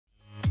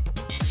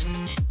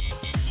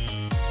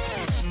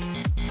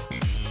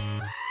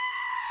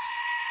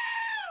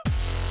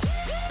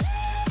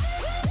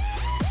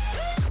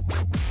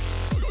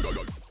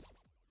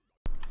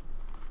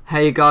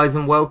Hey guys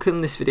and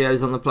welcome. This video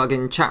is on the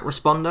plugin Chat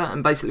Responder,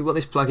 and basically what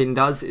this plugin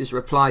does is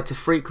reply to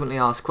frequently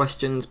asked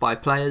questions by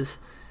players,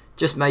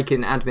 just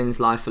making admin's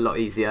life a lot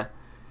easier.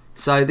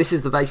 So this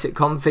is the basic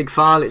config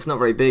file. It's not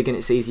very big and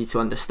it's easy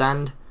to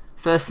understand.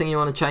 First thing you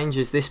want to change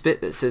is this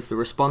bit that says the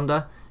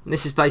responder, and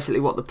this is basically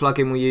what the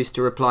plugin will use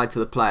to reply to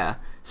the player.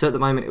 So at the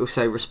moment it will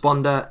say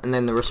responder and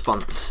then the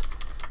response.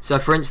 So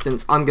for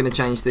instance, I'm going to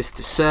change this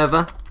to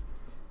server,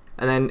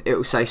 and then it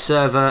will say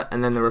server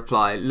and then the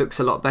reply. It looks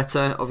a lot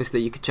better.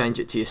 Obviously you could change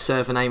it to your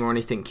server name or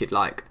anything you'd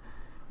like.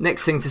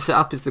 Next thing to set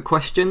up is the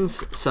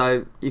questions.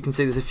 So you can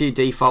see there's a few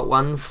default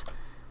ones.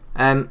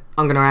 I'm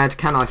going to add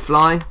can I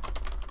fly,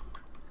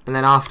 and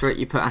then after it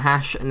you put a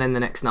hash and then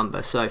the next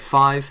number, so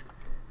 5.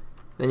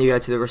 Then you go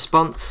to the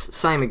response,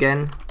 same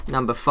again,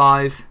 number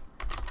 5.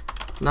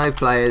 No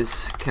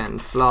players can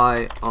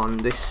fly on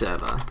this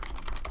server.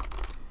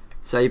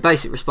 So your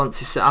basic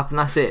response is set up and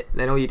that's it.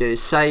 Then all you do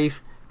is save,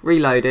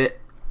 reload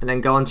it, and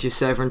then go onto your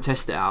server and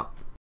test it out.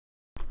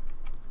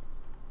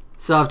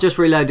 So I've just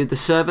reloaded the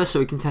server so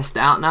we can test it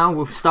out now.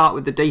 We'll start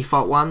with the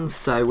default ones.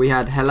 So we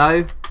had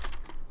hello,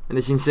 and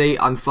as you can see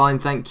I'm fine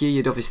thank you.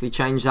 You'd obviously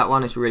change that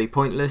one, it's really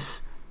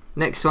pointless.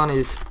 Next one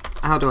is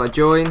how do I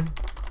join?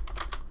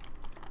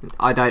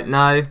 I don't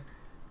know.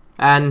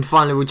 And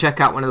finally we'll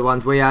check out one of the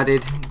ones we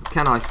added,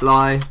 can I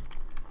fly?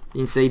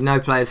 You can see no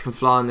players can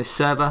fly on this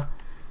server.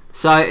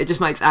 So it just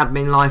makes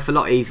admin life a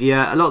lot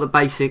easier. A lot of the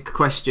basic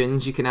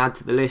questions you can add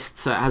to the list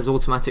so it has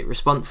automatic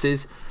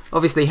responses.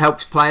 Obviously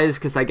helps players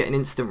because they get an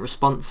instant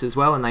response as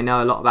well and they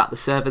know a lot about the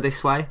server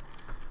this way.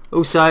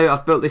 Also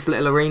I've built this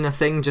little arena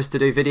thing just to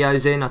do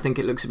videos in. I think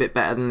it looks a bit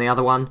better than the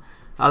other one.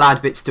 I'll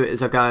add bits to it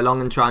as I go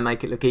along and try and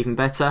make it look even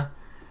better.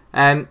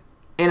 In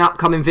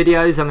upcoming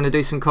videos I'm going to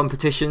do some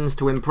competitions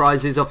to win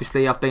prizes.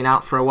 Obviously I've been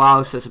out for a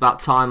while so it's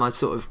about time I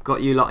sort of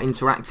got you lot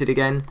interacted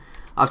again.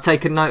 I've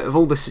taken note of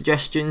all the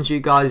suggestions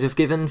you guys have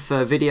given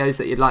for videos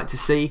that you'd like to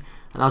see,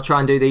 and I'll try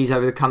and do these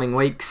over the coming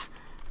weeks.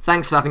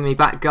 Thanks for having me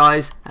back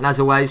guys, and as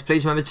always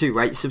please remember to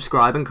rate,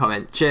 subscribe and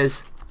comment.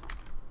 Cheers!